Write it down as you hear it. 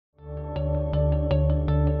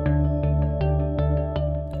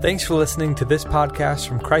Thanks for listening to this podcast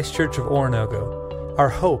from Christ Church of Oronogo. Our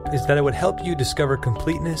hope is that it would help you discover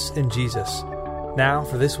completeness in Jesus. Now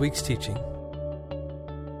for this week's teaching.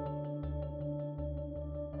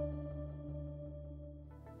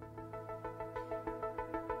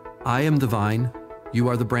 I am the vine, you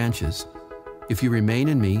are the branches. If you remain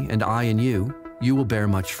in me and I in you, you will bear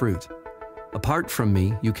much fruit. Apart from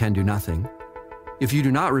me, you can do nothing. If you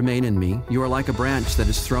do not remain in me, you are like a branch that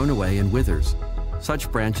is thrown away and withers.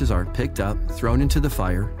 Such branches are picked up, thrown into the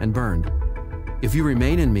fire, and burned. If you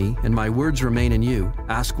remain in me, and my words remain in you,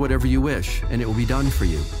 ask whatever you wish, and it will be done for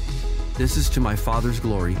you. This is to my Father's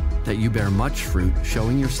glory, that you bear much fruit,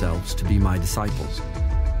 showing yourselves to be my disciples.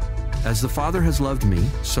 As the Father has loved me,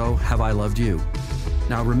 so have I loved you.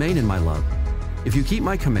 Now remain in my love. If you keep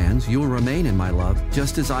my commands, you will remain in my love,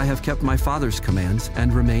 just as I have kept my Father's commands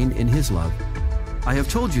and remain in his love. I have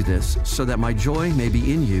told you this, so that my joy may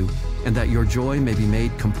be in you, and that your joy may be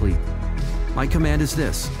made complete. My command is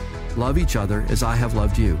this: love each other as I have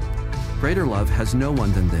loved you. Greater love has no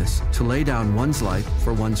one than this, to lay down one's life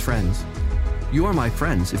for one's friends. You are my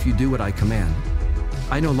friends if you do what I command.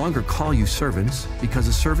 I no longer call you servants, because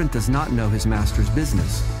a servant does not know his master's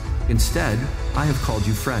business. Instead, I have called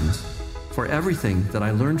you friends. For everything that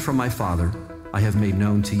I learned from my Father, I have made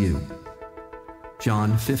known to you.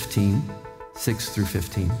 John 15, 6 through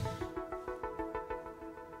 15.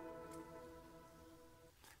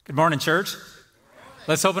 Good morning, church.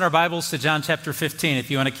 Let's open our Bibles to John chapter 15,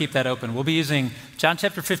 if you want to keep that open. We'll be using John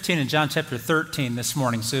chapter 15 and John chapter 13 this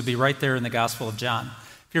morning, so it'll be right there in the Gospel of John.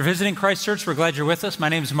 If you're visiting Christ Church, we're glad you're with us. My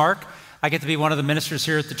name's Mark. I get to be one of the ministers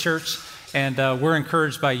here at the church, and we're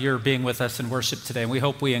encouraged by your being with us in worship today, and we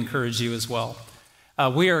hope we encourage you as well.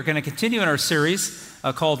 We are going to continue in our series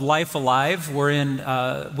called Life Alive. We're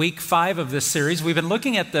in week 5 of this series. We've been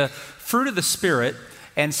looking at the fruit of the Spirit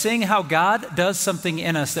and seeing how God does something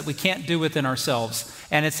in us that we can't do within ourselves.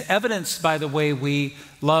 And it's evidenced by the way we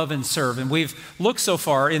love and serve. And we've looked so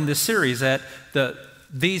far in this series at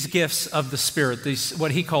these gifts of the Spirit, these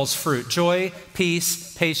what he calls fruit: joy,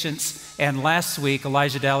 peace, patience, and last week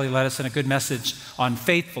Elijah Daly led us in a good message on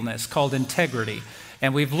faithfulness called integrity.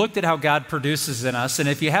 And we've looked at how God produces in us. And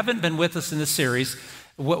if you haven't been with us in this series,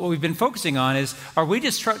 what we've been focusing on is, are we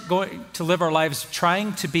just going to live our lives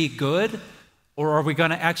trying to be good, or are we going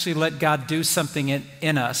to actually let God do something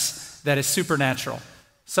in us that is supernatural,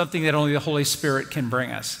 something that only the Holy Spirit can bring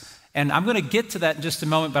us? And I'm going to get to that in just a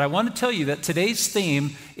moment, but I want to tell you that today's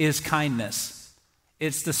theme is kindness.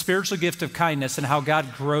 It's the spiritual gift of kindness and how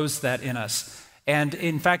God grows that in us. And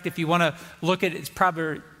in fact, if you want to look at its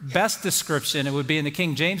probably best description, it would be in the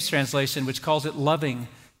King James translation, which calls it loving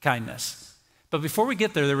kindness. But before we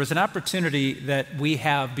get there was an opportunity that we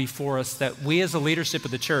have before us that we as a leadership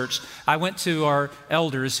of the church, I went to our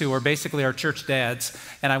elders who are basically our church dads,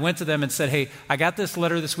 and I went to them and said, hey, I got this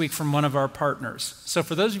letter this week from one of our partners. So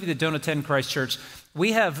for those of you that don't attend Christ Church,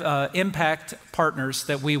 we have impact partners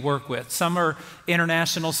that we work with. Some are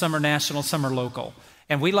international, some are national, some are local.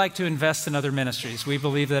 And we like to invest in other ministries. We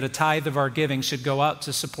believe that a tithe of our giving should go out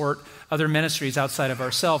to support other ministries outside of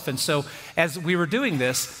ourselves. And so as we were doing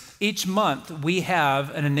this, each month, we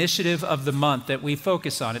have an initiative of the month that we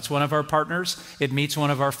focus on. It's one of our partners. It meets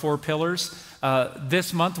one of our 4 pillars.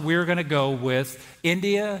 This month, we're going to go with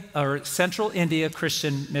India, or Central India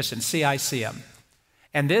Christian Mission, CICM.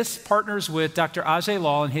 And this partners with Dr. Ajay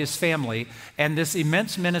Lal and his family and this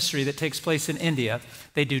immense ministry that takes place in India.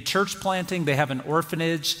 They do church planting. They have an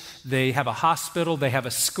orphanage. They have a hospital. They have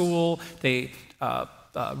a school. They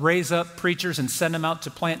raise up preachers and send them out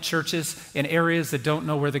to plant churches in areas that don't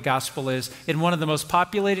know where the gospel is, in one of the most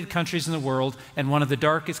populated countries in the world and one of the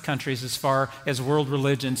darkest countries as far as world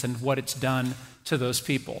religions and what it's done to those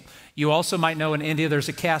people. You also might know in India there's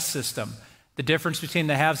a caste system. The difference between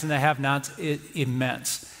the haves and the have-nots is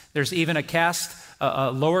immense. There's even a caste,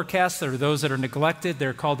 a lower caste, there are those that are neglected.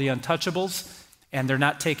 They're called the untouchables. And they're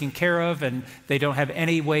not taken care of, and they don't have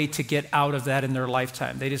any way to get out of that in their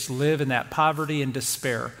lifetime. They just live in that poverty and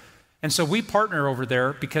despair. And so we partner over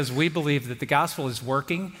there because we believe that the gospel is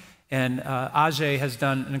working, and Ajay has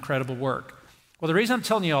done an incredible work. Well, the reason I'm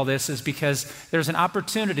telling you all this is because there's an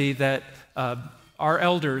opportunity that our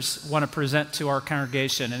elders want to present to our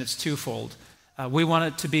congregation, and it's twofold. We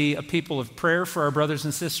want it to be a people of prayer for our brothers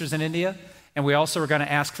and sisters in India, and we also are going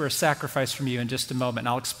to ask for a sacrifice from you in just a moment, and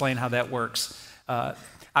I'll explain how that works.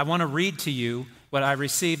 I want to read to you what I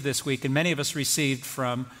received this week, and many of us received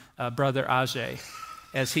from Brother Ajay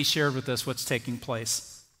as he shared with us what's taking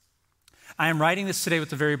place. I am writing this today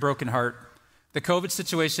with a very broken heart. The COVID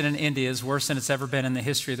situation in India is worse than it's ever been in the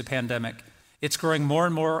history of the pandemic. It's growing more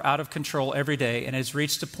and more out of control every day and has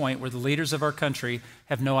reached a point where the leaders of our country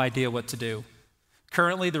have no idea what to do.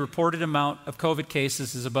 Currently, the reported amount of COVID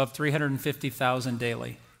cases is above 350,000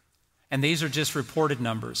 daily. And these are just reported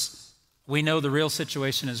numbers. We know the real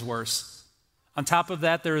situation is worse. On top of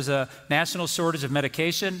that, there is a national shortage of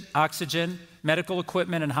medication, oxygen, medical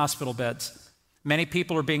equipment, and hospital beds. Many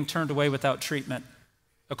people are being turned away without treatment.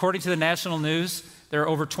 According to the national news, there are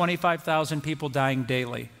over 25,000 people dying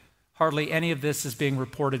daily. Hardly any of this is being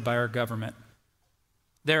reported by our government.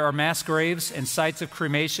 There are mass graves and sites of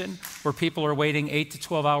cremation where people are waiting 8 to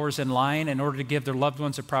 12 hours in line in order to give their loved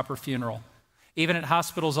ones a proper funeral. Even at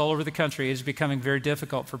hospitals all over the country, it is becoming very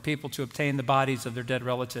difficult for people to obtain the bodies of their dead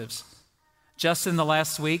relatives. Just in the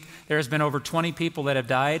last week, there has been over 20 people that have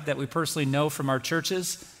died that we personally know from our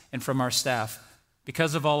churches and from our staff.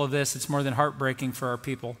 Because of all of this, it's more than heartbreaking for our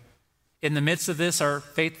people. In the midst of this, our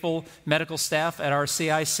faithful medical staff at our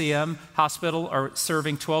CICM hospital are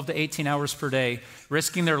serving 12 to 18 hours per day,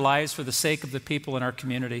 risking their lives for the sake of the people in our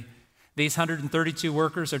community. These 132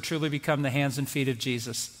 workers are truly become the hands and feet of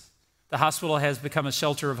Jesus. The hospital has become a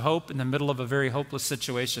shelter of hope in the middle of a very hopeless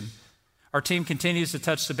situation. Our team continues to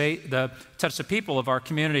touch the people of our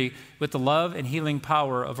community with the love and healing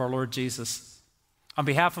power of our Lord Jesus. On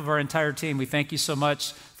behalf of our entire team, we thank you so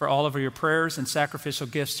much for all of your prayers and sacrificial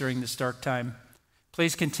gifts during this dark time.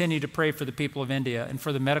 Please continue to pray for the people of India and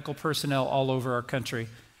for the medical personnel all over our country.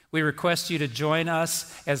 We request you to join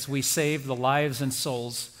us as we save the lives and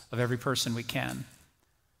souls of every person we can.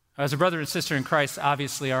 As a brother and sister in Christ,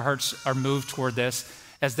 obviously our hearts are moved toward this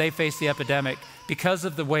as they face the epidemic. Because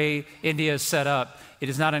of the way India is set up, it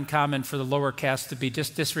is not uncommon for the lower caste to be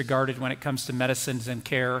just disregarded when it comes to medicines and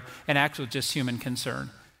care and actual just human concern.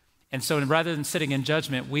 And so rather than sitting in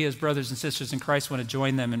judgment, we as brothers and sisters in Christ want to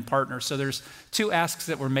join them and partner. So there's two asks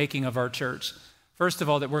that we're making of our church. First of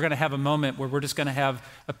all, that we're going to have a moment where we're just going to have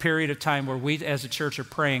a period of time where we as a church are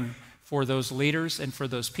praying for those leaders and for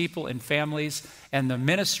those people and families and the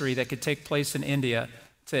ministry that could take place in India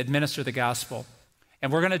to administer the gospel.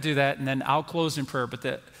 And we're going to do that, and then I'll close in prayer.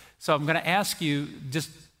 So I'm going to ask you just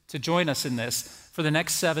to join us in this for the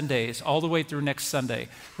next 7 days, all the way through next Sunday.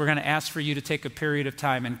 We're going to ask for you to take a period of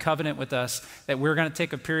time and covenant with us that we're going to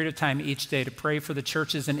take a period of time each day to pray for the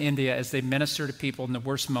churches in India as they minister to people in the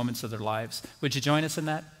worst moments of their lives. Would you join us in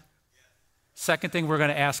that? Second thing we're going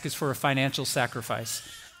to ask is for a financial sacrifice.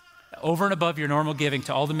 Over and above your normal giving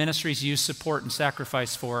to all the ministries you support and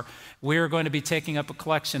sacrifice for, we are going to be taking up a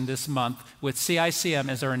collection this month with CICM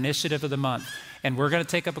as our initiative of the month. And we're going to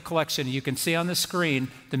take up a collection. You can see on the screen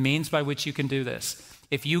the means by which you can do this.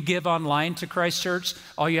 If you give online to Christ Church,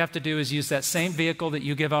 all you have to do is use that same vehicle that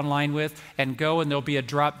you give online with and go, and there'll be a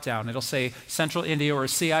drop down. It'll say Central India or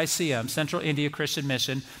CICM, Central India Christian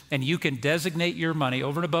Mission, and you can designate your money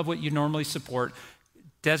over and above what you normally support.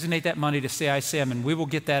 Designate that money to CICM, and we will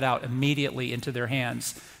get that out immediately into their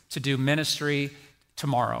hands to do ministry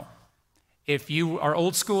tomorrow. If you are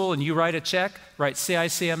old school and you write a check, write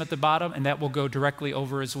CICM at the bottom, and that will go directly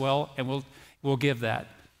over as well, and we'll give that.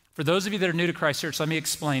 For those of you that are new to Christ Church, let me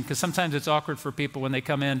explain, because sometimes it's awkward for people when they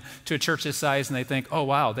come in to a church this size and they think, oh,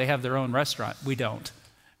 wow, they have their own restaurant. We don't.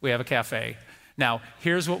 We have a cafe. Now,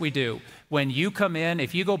 here's what we do. When you come in,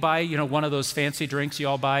 if you go buy, one of those fancy drinks you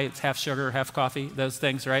all buy, it's half sugar, half coffee, those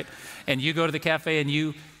things, right? And you go to the cafe and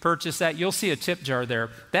you purchase that, you'll see a tip jar there.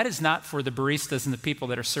 That is not for the baristas and the people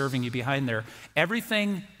that are serving you behind there.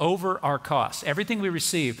 Everything over our cost, everything we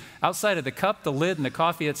receive, outside of the cup, the lid, and the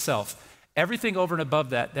coffee itself, everything over and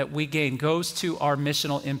above that we gain goes to our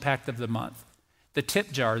missional impact of the month. The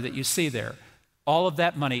tip jar that you see there, all of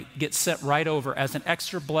that money gets sent right over as an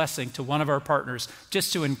extra blessing to one of our partners,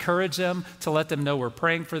 just to encourage them, to let them know we're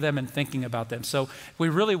praying for them and thinking about them. So we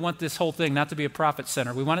really want this whole thing not to be a profit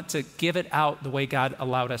center. We want it to give it out the way God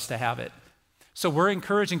allowed us to have it. So we're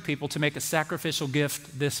encouraging people to make a sacrificial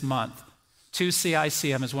gift this month to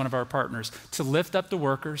CICM as one of our partners, to lift up the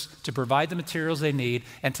workers, to provide the materials they need,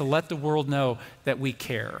 and to let the world know that we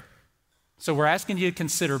care. So we're asking you to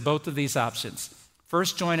consider both of these options.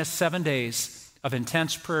 First, join us 7 days of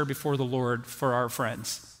intense prayer before the Lord for our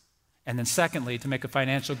friends. And then secondly, to make a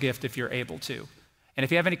financial gift if you're able to. And if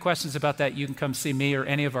you have any questions about that, you can come see me or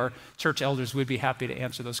any of our church elders. We'd be happy to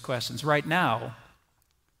answer those questions. Right now,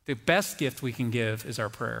 the best gift we can give is our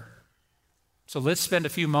prayer. So let's spend a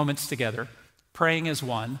few moments together praying as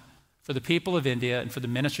one for the people of India and for the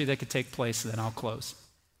ministry that could take place, and then I'll close.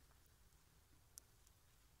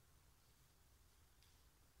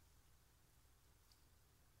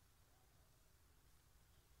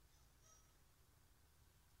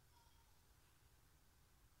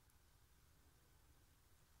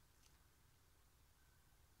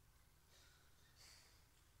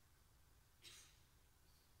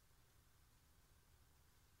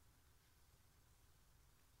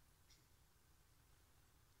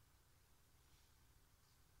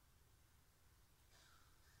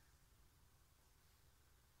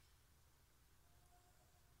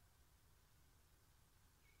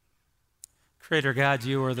 Creator God,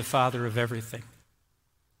 you are the Father of everything.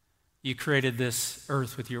 You created this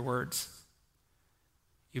earth with your words.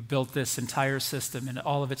 You built this entire system and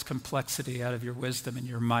all of its complexity out of your wisdom and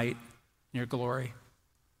your might and your glory.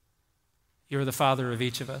 You're the Father of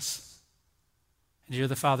each of us. And you're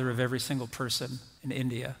the Father of every single person in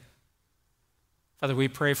India. Father, we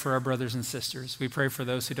pray for our brothers and sisters. We pray for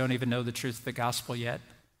those who don't even know the truth of the gospel yet.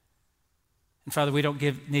 And Father, we don't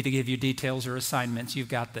need to give you details or assignments. You've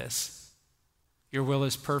got this. Your will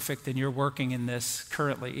is perfect, and you're working in this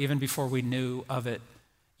currently. Even before we knew of it,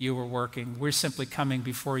 you were working. We're simply coming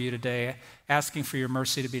before you today, asking for your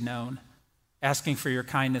mercy to be known, asking for your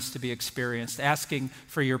kindness to be experienced, asking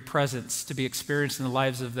for your presence to be experienced in the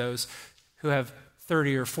lives of those who have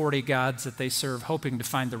 30 or 40 gods that they serve, hoping to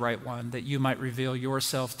find the right one, that you might reveal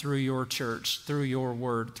yourself through your church, through your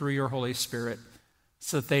word, through your Holy Spirit,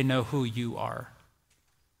 so that they know who you are.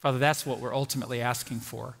 Father, that's what we're ultimately asking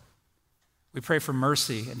for. We pray for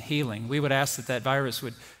mercy and healing. We would ask that that virus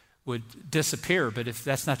would disappear, but if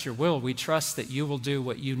that's not your will, we trust that you will do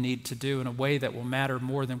what you need to do in a way that will matter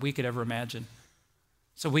more than we could ever imagine.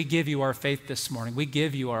 So we give you our faith this morning. We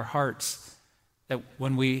give you our hearts, that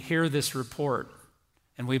when we hear this report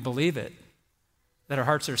and we believe it, that our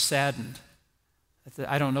hearts are saddened.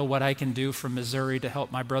 I don't know what I can do from Missouri to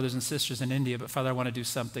help my brothers and sisters in India, but Father, I want to do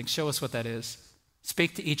something. Show us what that is.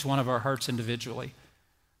 Speak to each one of our hearts individually,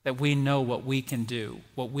 that we know what we can do,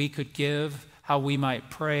 what we could give, how we might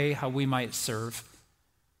pray, how we might serve,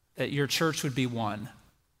 that your church would be one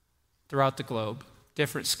throughout the globe,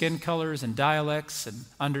 different skin colors and dialects and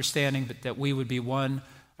understanding, but that we would be one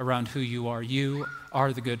around who you are. You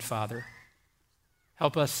are the good Father.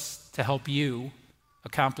 Help us to help you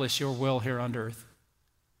accomplish your will here on earth.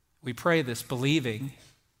 We pray this believing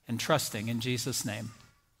and trusting in Jesus' name.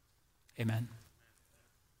 Amen.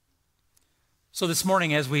 So this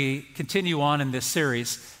morning, as we continue on in this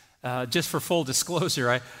series, just for full disclosure,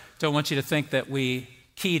 I don't want you to think that we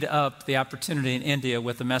keyed up the opportunity in India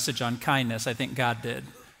with a message on kindness. I think God did,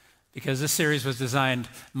 because this series was designed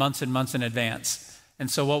months and months in advance. And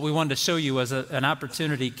so what we wanted to show you was an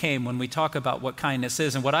opportunity came when we talk about what kindness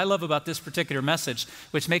is. And what I love about this particular message,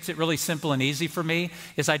 which makes it really simple and easy for me,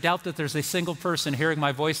 is I doubt that there's a single person hearing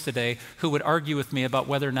my voice today who would argue with me about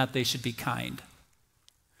whether or not they should be kind.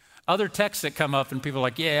 Other texts that come up and people are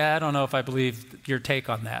like, yeah, I don't know if I believe your take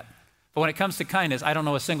on that. But when it comes to kindness, I don't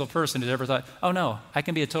know a single person who's ever thought, oh no, I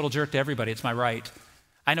can be a total jerk to everybody, it's my right.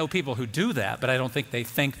 I know people who do that, but I don't think they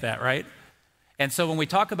think that, right? And so when we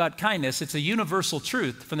talk about kindness, it's a universal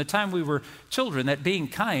truth from the time we were children that being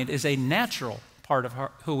kind is a natural part of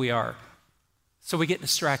who we are. So we get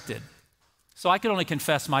distracted. So I can only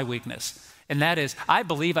confess my weakness, and that is I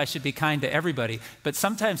believe I should be kind to everybody, but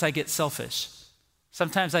sometimes I get selfish.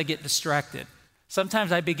 Sometimes I get distracted.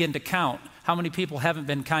 Sometimes I begin to count how many people haven't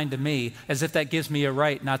been kind to me, as if that gives me a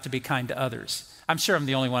right not to be kind to others. I'm sure I'm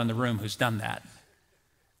the only one in the room who's done that.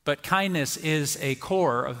 But kindness is a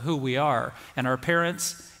core of who we are. And our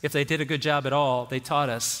parents, if they did a good job at all, they taught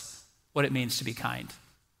us what it means to be kind.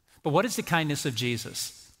 But what is the kindness of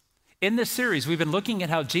Jesus? In this series, we've been looking at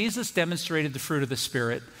how Jesus demonstrated the fruit of the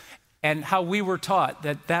Spirit and how we were taught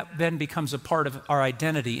that that then becomes a part of our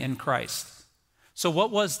identity in Christ. So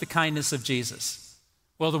what was the kindness of Jesus?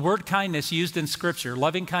 Well, the word kindness used in Scripture,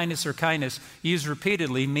 loving kindness or kindness used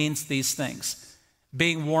repeatedly, means these things: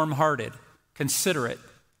 being warm-hearted, considerate,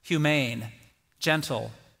 humane,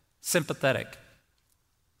 gentle, sympathetic.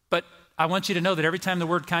 But I want you to know that every time the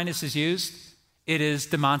word kindness is used, it is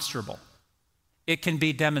demonstrable. It can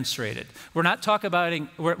be demonstrated. We're not talking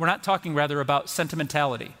about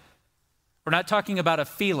sentimentality. We're not talking about a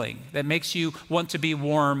feeling that makes you want to be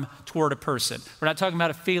warm toward a person. We're not talking about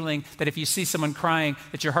a feeling that if you see someone crying,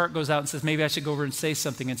 that your heart goes out and says, maybe I should go over and say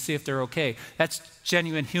something and see if they're okay. That's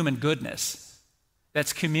genuine human goodness.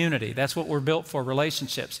 That's community. That's what we're built for,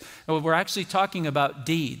 relationships. And we're actually talking about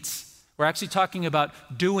deeds. We're actually talking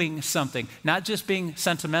about doing something, not just being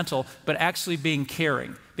sentimental, but actually being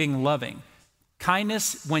caring, being loving.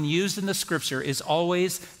 Kindness, when used in the Scripture, is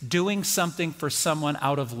always doing something for someone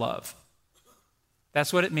out of love.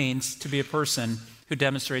 That's what it means to be a person who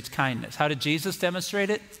demonstrates kindness. How did Jesus demonstrate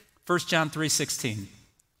it? 1 John 3:16.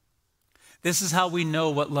 This is how we know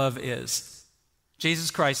what love is. Jesus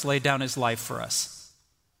Christ laid down his life for us,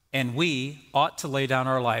 and we ought to lay down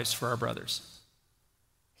our lives for our brothers.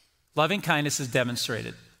 Loving kindness is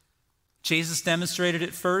demonstrated. Jesus demonstrated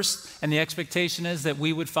it first, and the expectation is that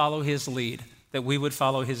we would follow his lead, that we would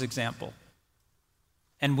follow his example.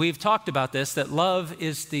 And we've talked about this, that love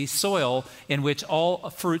is the soil in which all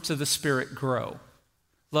fruits of the Spirit grow.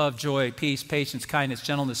 Love, joy, peace, patience, kindness,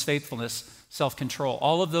 gentleness, faithfulness, self-control.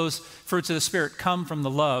 All of those fruits of the Spirit come from the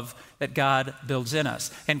love that God builds in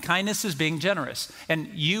us. And kindness is being generous. And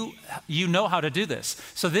you know how to do this.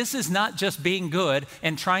 So this is not just being good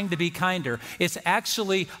and trying to be kinder. It's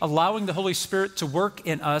actually allowing the Holy Spirit to work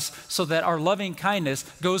in us so that our loving kindness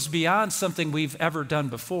goes beyond something we've ever done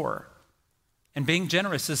before. And being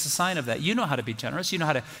generous is a sign of that. You know how to be generous. You know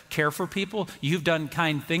how to care for people. You've done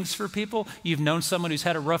kind things for people. You've known someone who's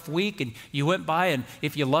had a rough week and you went by and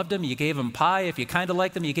if you loved them, you gave them pie. If you kind of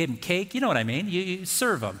liked them, you gave them cake. You know what I mean? You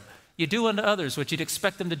serve them. You do unto others what you'd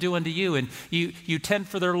expect them to do unto you. And you tend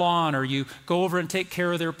for their lawn, or you go over and take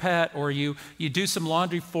care of their pet, or you do some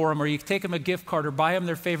laundry for them, or you take them a gift card or buy them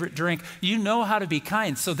their favorite drink. You know how to be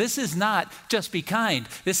kind. So this is not just be kind.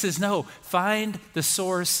 This is find the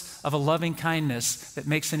source of a loving kindness that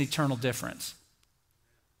makes an eternal difference.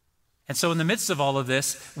 And so in the midst of all of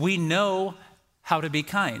this, we know how to be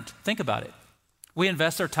kind. Think about it. We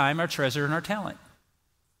invest our time, our treasure, and our talent.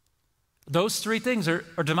 Those three things are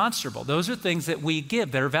demonstrable. Those are things that we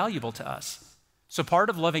give that are valuable to us. So part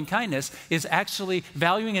of loving kindness is actually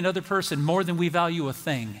valuing another person more than we value a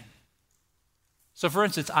thing. So for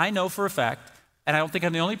instance, I know for a fact, and I don't think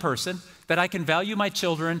I'm the only person, that I can value my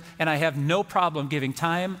children and I have no problem giving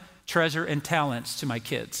time, treasure, and talents to my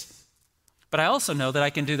kids. But I also know that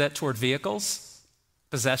I can do that toward vehicles,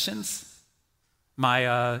 possessions,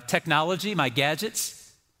 my technology, my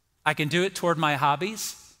gadgets. I can do it toward my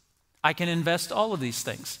hobbies. I can invest all of these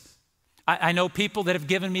things. I know people that have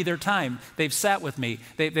given me their time. They've sat with me.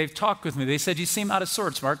 They've talked with me. They said, you seem out of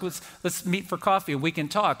sorts, Mark. Let's meet for coffee and we can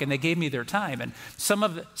talk. And they gave me their time. And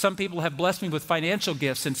some people have blessed me with financial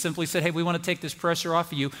gifts and simply said, hey, we want to take this pressure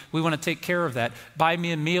off of you. We want to take care of that. Buy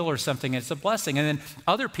me a meal or something. It's a blessing. And then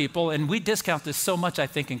other people, and we discount this so much, I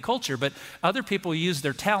think, in culture, but other people use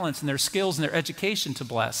their talents and their skills and their education to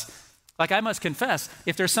bless. Like I must confess,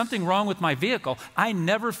 if there's something wrong with my vehicle, I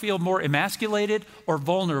never feel more emasculated or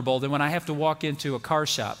vulnerable than when I have to walk into a car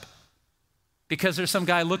shop. Because there's some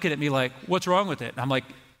guy looking at me like, what's wrong with it? And I'm like,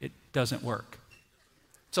 it doesn't work.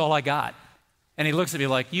 It's all I got. And he looks at me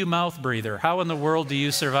like, you mouth breather, how in the world do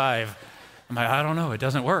you survive? I'm like, I don't know, it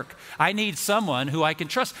doesn't work. I need someone who I can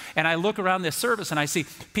trust. And I look around this service and I see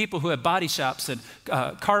people who have body shops and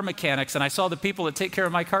car mechanics. And I saw the people that take care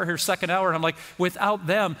of my car here second hour. And I'm like, without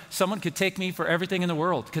them, someone could take me for everything in the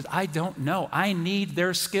world because I don't know. I need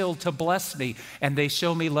their skill to bless me. And they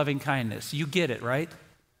show me loving kindness. You get it, right?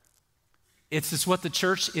 It's just what the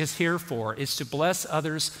church is here for, is to bless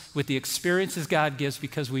others with the experiences God gives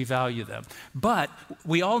because we value them. But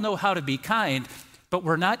we all know how to be kind, but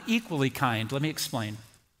we're not equally kind. Let me explain.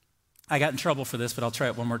 I got in trouble for this, but I'll try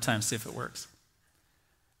it one more time, see if it works.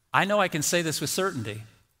 I know I can say this with certainty.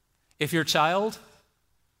 If your child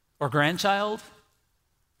or grandchild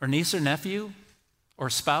or niece or nephew or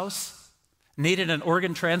spouse needed an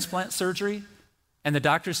organ transplant surgery and the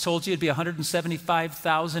doctors told you it'd be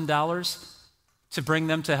 $175,000 to bring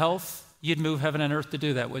them to health, you'd move heaven and earth to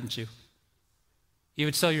do that, wouldn't you? You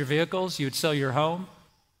would sell your vehicles, you would sell your home,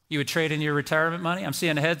 you would trade in your retirement money. I'm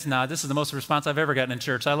seeing heads nod. This is the most response I've ever gotten in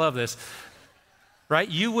church. I love this. Right?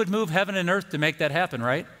 You would move heaven and earth to make that happen,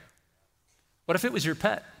 right? What if it was your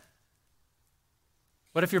pet?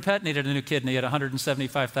 What if your pet needed a new kidney at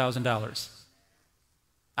 $175,000?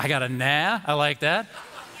 I got a nah. I like that.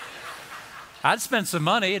 I'd spend some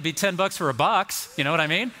money. It'd be $10 for a box. You know what I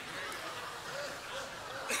mean?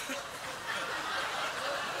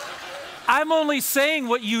 I'm only saying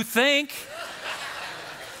what you think.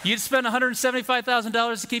 You'd spend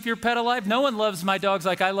 $175,000 to keep your pet alive? No one loves my dogs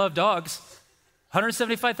like I love dogs.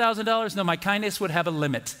 $175,000? No, my kindness would have a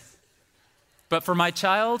limit. But for my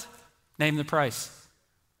child, name the price.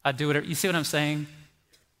 I'd do whatever. You see what I'm saying?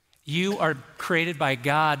 You are created by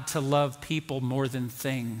God to love people more than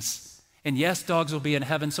things. And yes, dogs will be in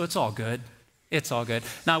heaven, so it's all good. It's all good.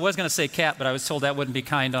 Now, I was going to say cat, but I was told that wouldn't be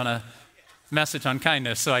kind on a message on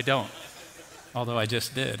kindness, so I don't. Although I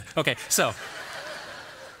just did. Okay, so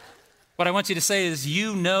what I want you to say is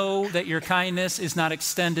you know that your kindness is not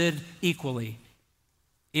extended equally,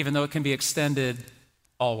 even though it can be extended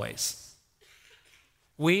always.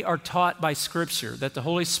 We are taught by Scripture that the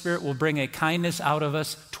Holy Spirit will bring a kindness out of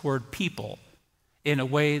us toward people in a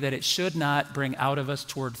way that it should not bring out of us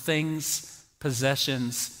toward things,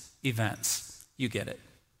 possessions, events. You get it.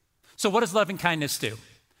 So what does loving kindness do?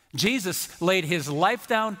 Jesus laid his life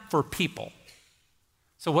down for people.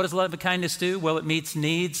 So what does loving kindness do? Well, it meets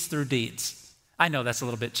needs through deeds. I know that's a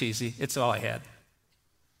little bit cheesy. It's all I had.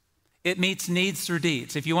 It meets needs through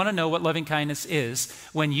deeds. If you want to know what loving kindness is,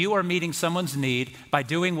 when you are meeting someone's need by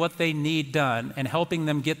doing what they need done and helping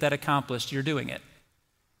them get that accomplished, you're doing it.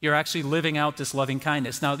 You're actually living out this loving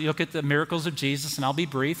kindness. Now, you look at the miracles of Jesus, and I'll be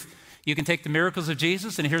brief. You can take the miracles of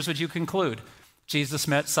Jesus, and here's what you conclude. Jesus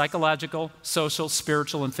met psychological, social,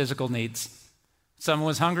 spiritual, and physical needs. Someone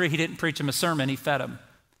was hungry, he didn't preach them a sermon, he fed them.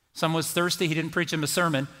 Someone was thirsty, he didn't preach them a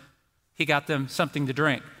sermon, he got them something to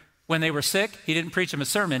drink. When they were sick, he didn't preach them a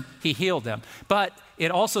sermon, he healed them. But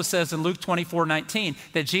it also says in Luke 24:19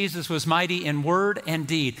 that Jesus was mighty in word and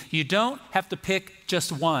deed. You don't have to pick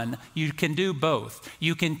just one. You can do both.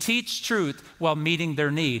 You can teach truth while meeting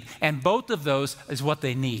their need. And both of those is what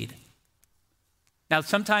they need. Now,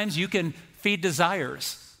 sometimes you can feed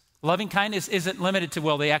desires. Loving kindness isn't limited to,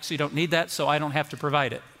 well, they actually don't need that, so I don't have to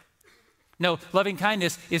provide it. No, loving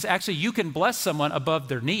kindness is actually you can bless someone above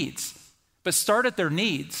their needs. But start at their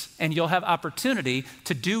needs, and you'll have opportunity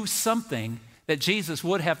to do something that Jesus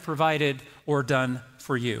would have provided or done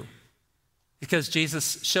for you. Because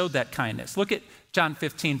Jesus showed that kindness. Look at John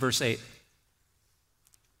 15, verse 8.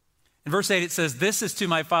 In verse 8, it says, "This is to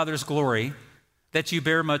my Father's glory, that you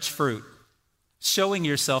bear much fruit, showing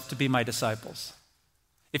yourself to be my disciples."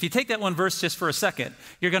 If you take that one verse just for a second,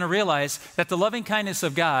 you're going to realize that the loving kindness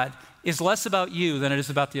of God is less about you than it is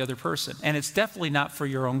about the other person. And it's definitely not for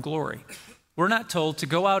your own glory. We're not told to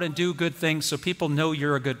go out and do good things so people know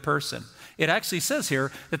you're a good person. It actually says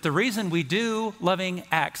here that the reason we do loving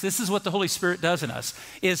acts, this is what the Holy Spirit does in us,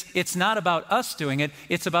 is it's not about us doing it,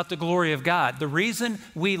 it's about the glory of God. The reason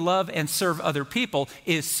we love and serve other people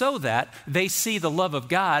is so that they see the love of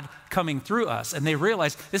God coming through us, and they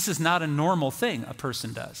realize this is not a normal thing a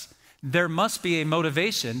person does. There must be a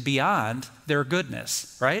motivation beyond their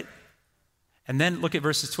goodness, right? And then look at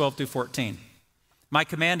verses 12 through 14. "My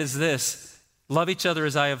command is this, love each other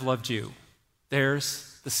as I have loved you."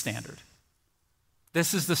 There's the standard.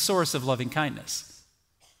 This is the source of loving kindness.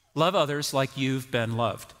 Love others like you've been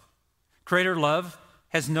loved. Greater love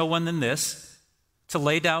has no one than this, to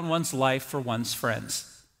lay down one's life for one's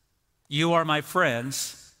friends. You are my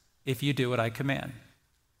friends if you do what I command.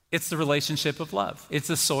 It's the relationship of love. It's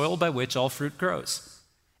the soil by which all fruit grows.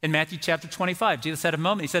 In Matthew chapter 25, Jesus had a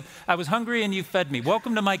moment. He said, "I was hungry and you fed me.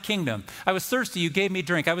 Welcome to my kingdom. I was thirsty, you gave me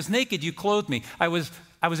drink. I was naked, you clothed me. I was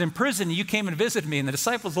in prison, and you came and visited me." And the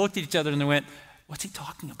disciples looked at each other and they went, "What's he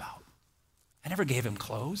talking about? I never gave him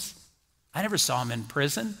clothes. I never saw him in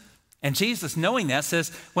prison." And Jesus, knowing that, says,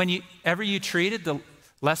 whenever you treated the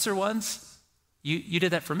lesser ones, you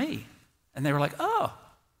did that for me. And they were like, "Oh."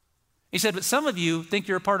 He said, "But some of you think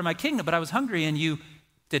you're a part of my kingdom, but I was hungry and you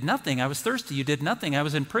did nothing. I was thirsty, you did nothing. I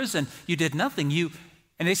was in prison, you did nothing.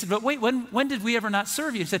 And they said, "But wait, when did we ever not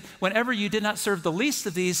serve you?" He said, "Whenever you did not serve the least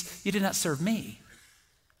of these, you did not serve me."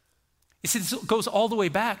 You see, this goes all the way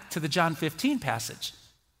back to the John 15 passage.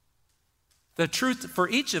 The truth for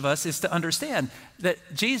each of us is to understand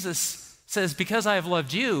that Jesus says, because I have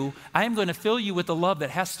loved you, I am going to fill you with the love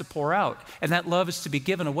that has to pour out. And that love is to be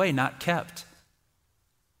given away, not kept.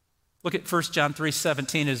 Look at 1 John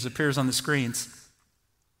 3:17 as it appears on the screens.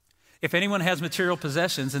 "If anyone has material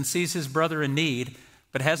possessions and sees his brother in need,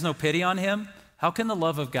 but has no pity on him, how can the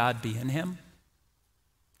love of God be in him?"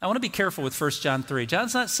 I want to be careful with 1 John 3.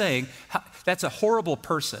 John's not saying that's a horrible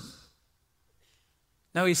person.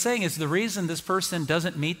 No, he's saying is the reason this person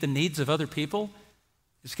doesn't meet the needs of other people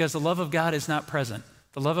is because the love of God is not present.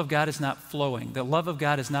 The love of God is not flowing. The love of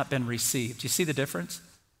God has not been received. Do you see the difference?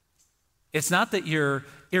 It's not that you're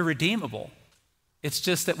irredeemable. It's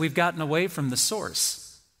just that we've gotten away from the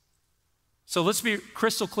source. So let's be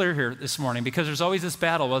crystal clear here this morning, because there's always this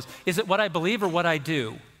battle. Is it what I believe or what I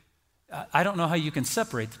do? I don't know how you can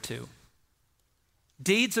separate the two.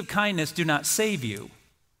 Deeds of kindness do not save you.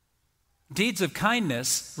 Deeds of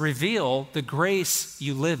kindness reveal the grace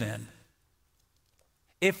you live in.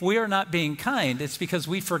 If we are not being kind, it's because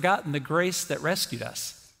we've forgotten the grace that rescued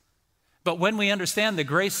us. But when we understand the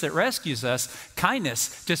grace that rescues us,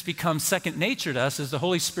 kindness just becomes second nature to us as the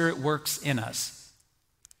Holy Spirit works in us.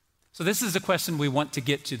 So this is the question we want to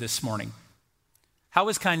get to this morning. How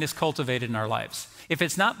is kindness cultivated in our lives? If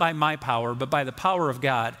it's not by my power, but by the power of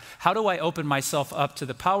God, how do I open myself up to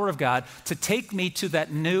the power of God to take me to that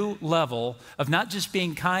new level of not just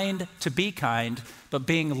being kind to be kind, but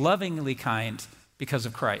being lovingly kind because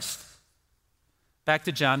of Christ? Back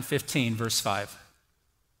to John 15, verse 5.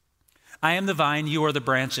 "I am the vine, you are the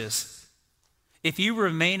branches. If you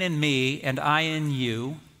remain in me and I in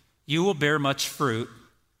you, you will bear much fruit.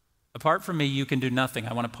 Apart from me, you can do nothing."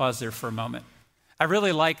 I want to pause there for a moment. I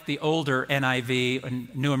really like the older NIV,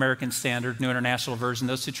 and New American Standard, New International Version,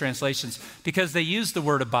 those two translations, because they use the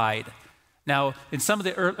word abide. Now, in some of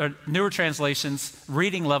the newer translations,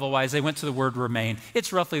 reading level-wise, they went to the word remain.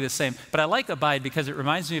 It's roughly the same, but I like abide because it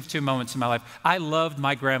reminds me of two moments in my life. I loved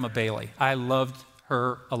my Grandma Bailey. I loved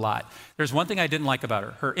her a lot. There's one thing I didn't like about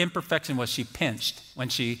her. Her imperfection was she pinched when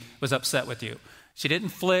she was upset with you. She didn't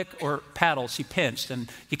flick or paddle, she pinched. And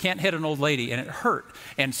you can't hit an old lady, and it hurt.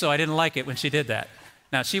 And so I didn't like it when she did that.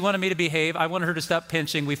 Now, she wanted me to behave. I wanted her to stop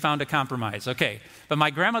pinching. We found a compromise. Okay. But my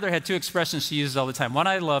grandmother had two expressions she used all the time. One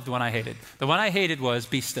I loved, one I hated. The one I hated was,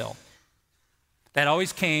 be still. That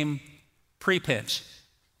always came pre-pinch.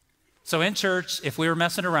 So in church, if we were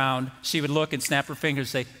messing around, she would look and snap her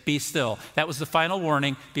fingers and say, be still. That was the final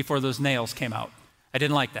warning before those nails came out. I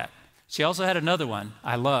didn't like that. She also had another one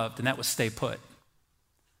I loved, and that was stay put.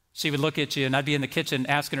 She would look at you, and I'd be in the kitchen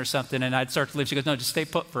asking her something, and I'd start to leave. She goes, no, just stay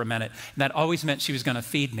put for a minute. And that always meant she was going to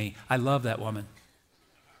feed me. I love that woman.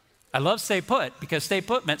 I love stay put because stay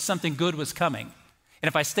put meant something good was coming. And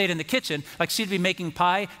if I stayed in the kitchen, like she'd be making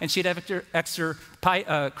pie, and she'd have extra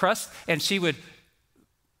pie crust, and she would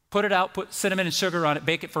put it out, put cinnamon and sugar on it,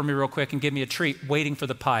 bake it for me real quick, and give me a treat waiting for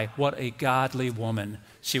the pie. What a godly woman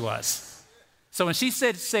she was. So when she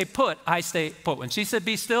said stay put, I stay put. When she said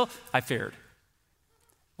be still, I feared.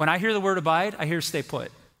 When I hear the word abide, I hear stay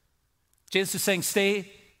put. Jesus is saying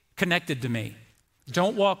stay connected to me.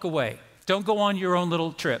 Don't walk away. Don't go on your own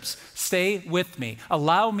little trips. Stay with me.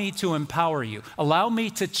 Allow me to empower you. Allow me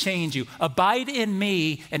to change you. Abide in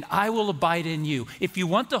me, and I will abide in you. If you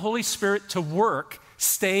want the Holy Spirit to work,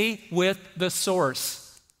 stay with the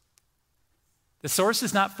source. The source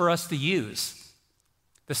is not for us to use.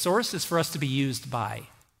 The source is for us to be used by.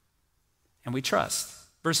 And we trust.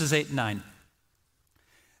 Verses 8 and 9.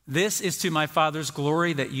 This is to my Father's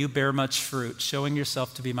glory that you bear much fruit, showing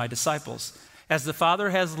yourself to be my disciples. As the Father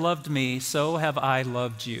has loved me, so have I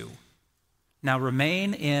loved you. Now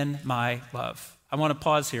remain in my love. I want to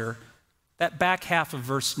pause here. That back half of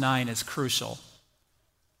verse 9 is crucial.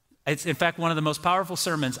 It's, in fact, one of the most powerful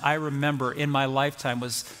sermons I remember in my lifetime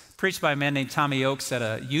was preached by a man named Tommy Oakes at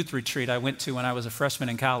a youth retreat I went to when I was a freshman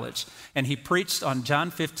in college. And he preached on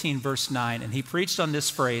John 15, verse 9, and he preached on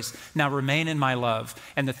this phrase, now remain in my love.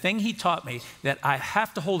 And the thing he taught me that I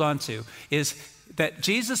have to hold on to is that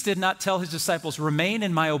Jesus did not tell his disciples, remain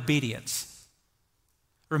in my obedience,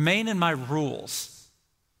 remain in my rules,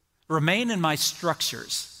 remain in my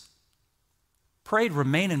structures. Prayed,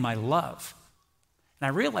 remain in my love. And I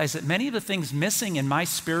realized that many of the things missing in my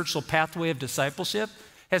spiritual pathway of discipleship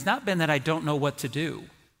has not been that I don't know what to do.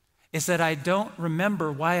 It's that I don't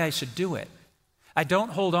remember why I should do it. I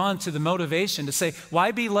don't hold on to the motivation to say,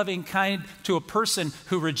 why be loving kind to a person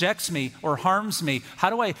who rejects me or harms me? How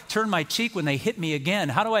do I turn my cheek when they hit me again?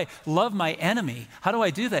 How do I love my enemy? How do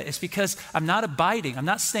I do that? It's because I'm not abiding. I'm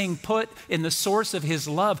not staying put in the source of his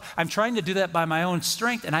love. I'm trying to do that by my own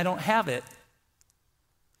strength, and I don't have it.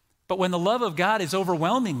 But when the love of God is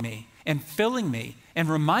overwhelming me and filling me and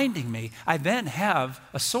reminding me, I then have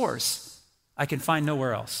a source I can find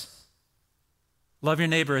nowhere else. Love your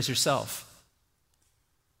neighbor as yourself.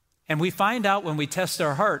 And we find out when we test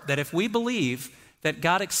our heart that if we believe that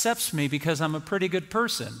God accepts me because I'm a pretty good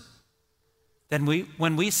person, then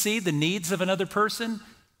when we see the needs of another person,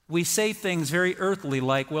 we say things very earthly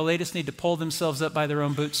like, well, they just need to pull themselves up by their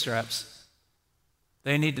own bootstraps.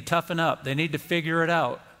 They need to toughen up. They need to figure it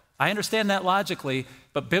out. I understand that logically,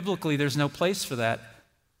 but biblically there's no place for that.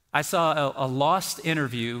 I saw a lost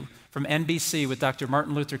interview from NBC with Dr.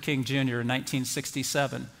 Martin Luther King Jr. in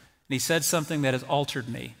 1967, and he said something that has altered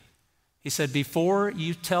me. He said, before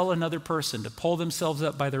you tell another person to pull themselves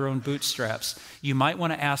up by their own bootstraps, you might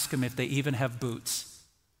want to ask them if they even have boots.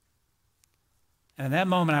 And in that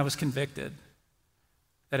moment, I was convicted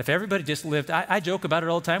that if everybody just lived, I joke about it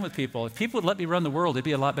all the time with people. If people would let me run the world, it'd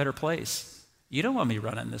be a lot better place. You don't want me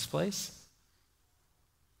running this place.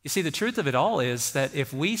 You see, the truth of it all is that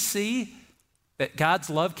if we see that God's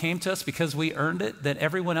love came to us because we earned it, then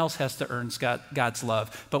everyone else has to earn God's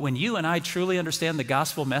love. But when you and I truly understand the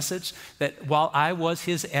gospel message, that while I was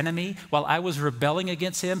his enemy, while I was rebelling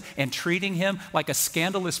against him and treating him like a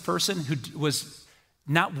scandalous person who was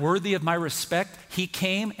not worthy of my respect, he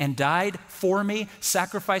came and died for me,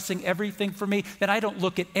 sacrificing everything for me, then I don't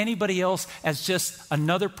look at anybody else as just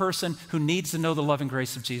another person who needs to know the love and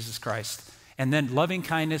grace of Jesus Christ. And then loving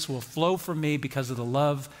kindness will flow from me because of the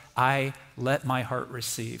love I let my heart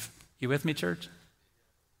receive. You with me, church?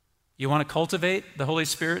 You want to cultivate the Holy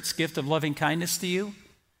Spirit's gift of loving kindness to you?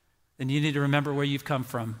 Then you need to remember where you've come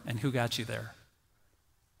from and who got you there.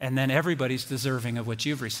 And then everybody's deserving of what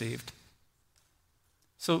you've received.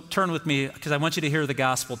 So turn with me, because I want you to hear the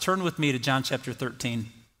gospel. Turn with me to John chapter 13.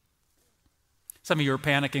 Some of you are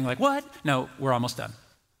panicking like, what? No, we're almost done.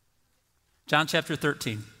 John chapter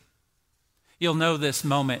 13. You'll know this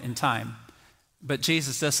moment in time, but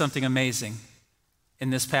Jesus does something amazing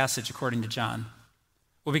in this passage according to John.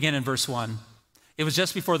 We'll begin in verse 1. It was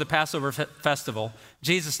just before the Passover festival.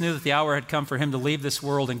 Jesus knew that the hour had come for him to leave this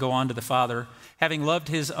world and go on to the Father. Having loved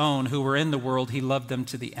his own who were in the world, he loved them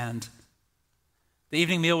to the end. The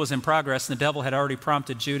evening meal was in progress, and the devil had already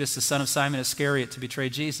prompted Judas, the son of Simon Iscariot, to betray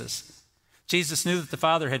Jesus. Jesus knew that the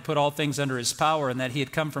Father had put all things under his power and that he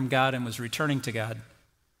had come from God and was returning to God.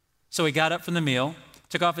 So he got up from the meal,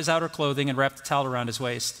 took off his outer clothing, and wrapped a towel around his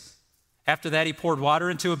waist. After that, he poured water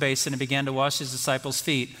into a basin and began to wash his disciples'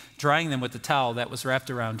 feet, drying them with the towel that was wrapped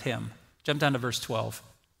around him. Jump down to verse 12.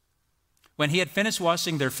 When he had finished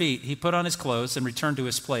washing their feet, he put on his clothes and returned to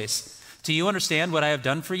his place. Do you understand what I have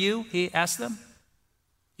done for you? He asked them.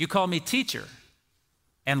 You call me teacher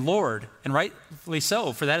and Lord, and rightfully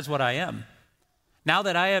so, for that is what I am. Now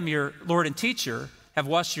that I am your Lord and teacher, have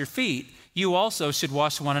washed your feet, you also should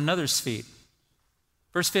wash one another's feet.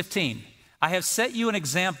 Verse 15. I have set you an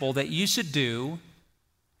example that you should do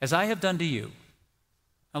as I have done to you.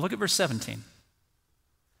 Now look at verse 17.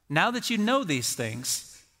 Now that you know these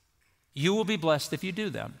things, you will be blessed if you do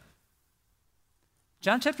them.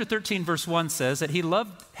 John chapter 13, verse 1 says that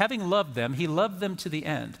having loved them, he loved them to the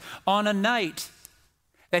end. On a night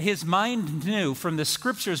that his mind knew from the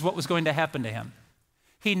scriptures what was going to happen to him.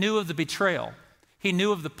 He knew of the betrayal. He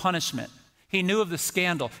knew of the punishment. He knew of the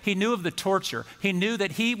scandal. He knew of the torture. He knew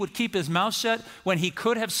that he would keep his mouth shut when he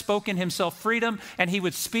could have spoken himself freedom, and he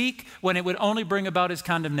would speak when it would only bring about his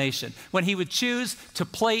condemnation, when he would choose to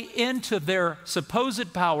play into their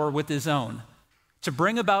supposed power with his own, to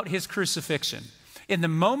bring about his crucifixion. In the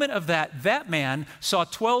moment of that man saw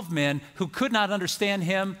 12 men who could not understand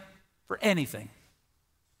him for anything.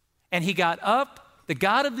 And he got up, the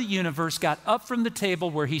God of the universe got up from the table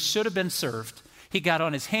where he should have been served. He got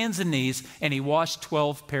on his hands and knees and he washed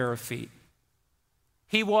 12 pair of feet.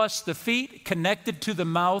 He washed the feet connected to the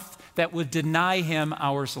mouth that would deny him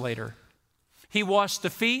hours later. He washed the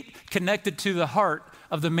feet connected to the heart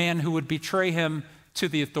of the man who would betray him to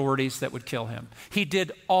the authorities that would kill him. He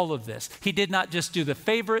did all of this. He did not just do the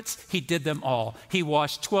favorites, he did them all. He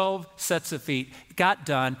washed 12 sets of feet, got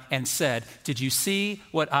done, and said, did you see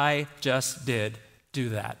what I just did? Do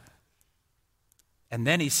that. And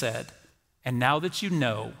then he said, and now that you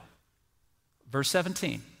know, verse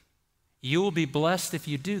 17, you will be blessed if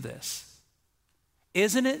you do this.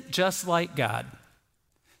 Isn't it just like God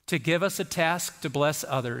to give us a task to bless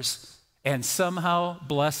others and somehow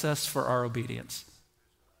bless us for our obedience?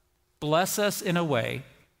 Bless us in a way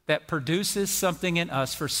that produces something in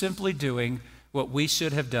us for simply doing what we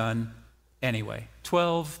should have done anyway.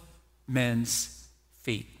 12 men's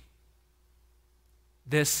feet.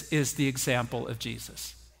 This is the example of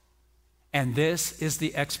Jesus. And this is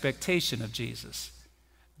the expectation of Jesus.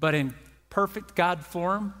 But in perfect God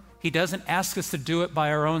form, he doesn't ask us to do it by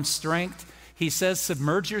our own strength. He says,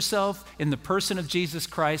 submerge yourself in the person of Jesus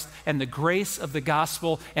Christ and the grace of the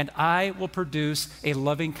gospel, and I will produce a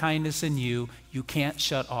loving kindness in you you can't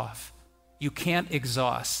shut off. You can't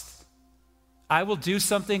exhaust. I will do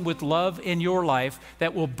something with love in your life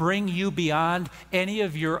that will bring you beyond any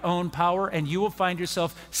of your own power, and you will find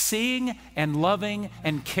yourself seeing and loving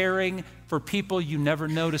and caring for people you never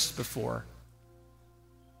noticed before.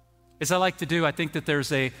 As I like to do, I think that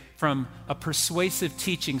there's from a persuasive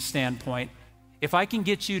teaching standpoint, if I can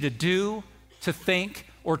get you to do, to think,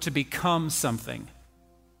 or to become something,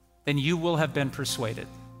 then you will have been persuaded.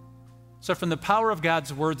 So from the power of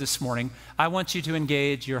God's word this morning, I want you to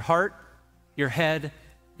engage your heart, your head,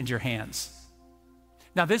 and your hands.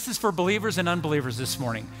 Now, this is for believers and unbelievers this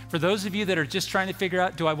morning. For those of you that are just trying to figure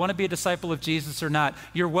out, do I want to be a disciple of Jesus or not?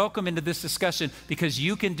 You're welcome into this discussion because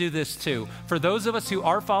you can do this too. For those of us who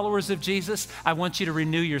are followers of Jesus, I want you to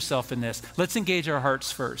renew yourself in this. Let's engage our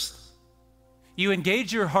hearts first. You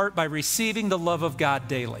engage your heart by receiving the love of God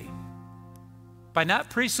daily, by not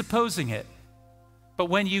presupposing it, but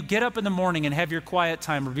when you get up in the morning and have your quiet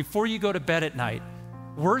time or before you go to bed at night,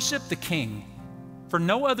 worship the King for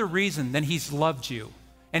no other reason than he's loved you.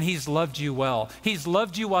 And he's loved you well. He's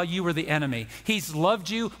loved you while you were the enemy. He's loved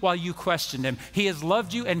you while you questioned him. He has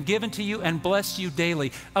loved you and given to you and blessed you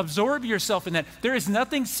daily. Absorb yourself in that. There is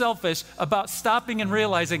nothing selfish about stopping and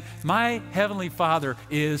realizing my Heavenly Father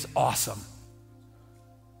is awesome.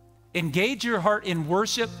 Engage your heart in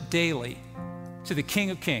worship daily to the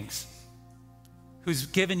King of Kings who's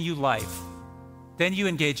given you life. Then you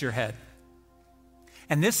engage your head.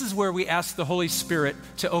 And this is where we ask the Holy Spirit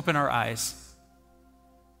to open our eyes.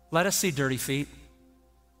 Let us see dirty feet.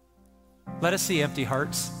 Let us see empty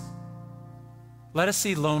hearts. Let us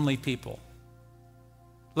see lonely people.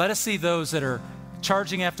 Let us see those that are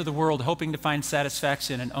charging after the world, hoping to find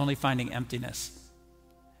satisfaction and only finding emptiness.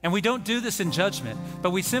 And we don't do this in judgment, but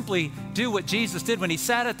we simply do what Jesus did when he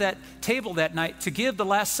sat at that table that night to give the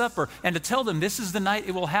Last Supper and to tell them this is the night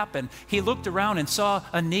it will happen. He looked around and saw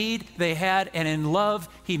a need they had, and in love,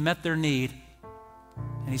 he met their need.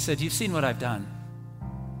 And he said, you've seen what I've done.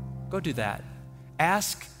 Go do that.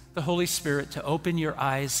 Ask the Holy Spirit to open your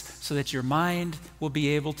eyes so that your mind will be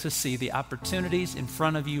able to see the opportunities in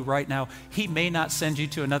front of you right now. He may not send you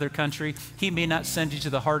to another country. He may not send you to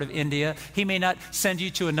the heart of India. He may not send you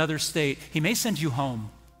to another state. He may send you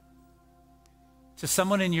home to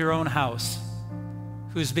someone in your own house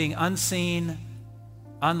who's being unseen,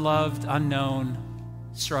 unloved, unknown,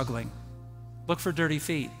 struggling. Look for dirty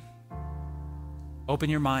feet. Open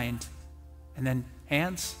your mind. And then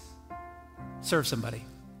hands, serve somebody.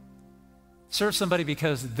 Serve somebody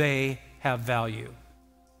because they have value.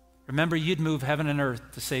 Remember, you'd move heaven and earth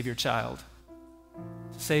to save your child,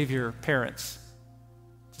 to save your parents,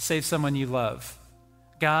 to save someone you love.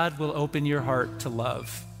 God will open your heart to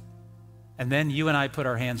love. And then you and I put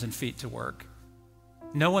our hands and feet to work.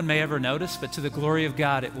 No one may ever notice, but to the glory of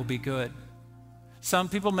God, it will be good. Some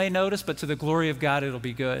people may notice, but to the glory of God, it'll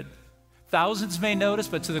be good. Thousands may notice,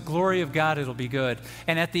 but to the glory of God, it'll be good.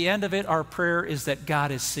 And at the end of it, our prayer is that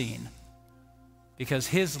God is seen, because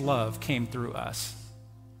his love came through us.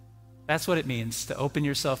 That's what it means to open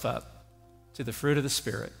yourself up to the fruit of the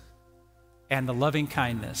Spirit and the loving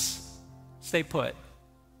kindness. Stay put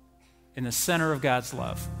in the center of God's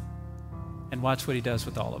love and watch what he does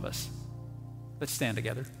with all of us. Let's stand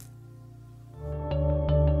together.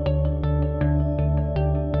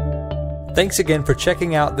 Thanks again for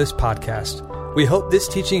checking out this podcast. We hope this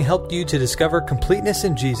teaching helped you to discover completeness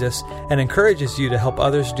in Jesus and encourages you to help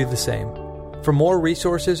others do the same. For more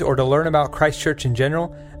resources or to learn about Christ Church in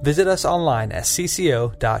general, visit us online at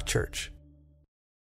cco.church.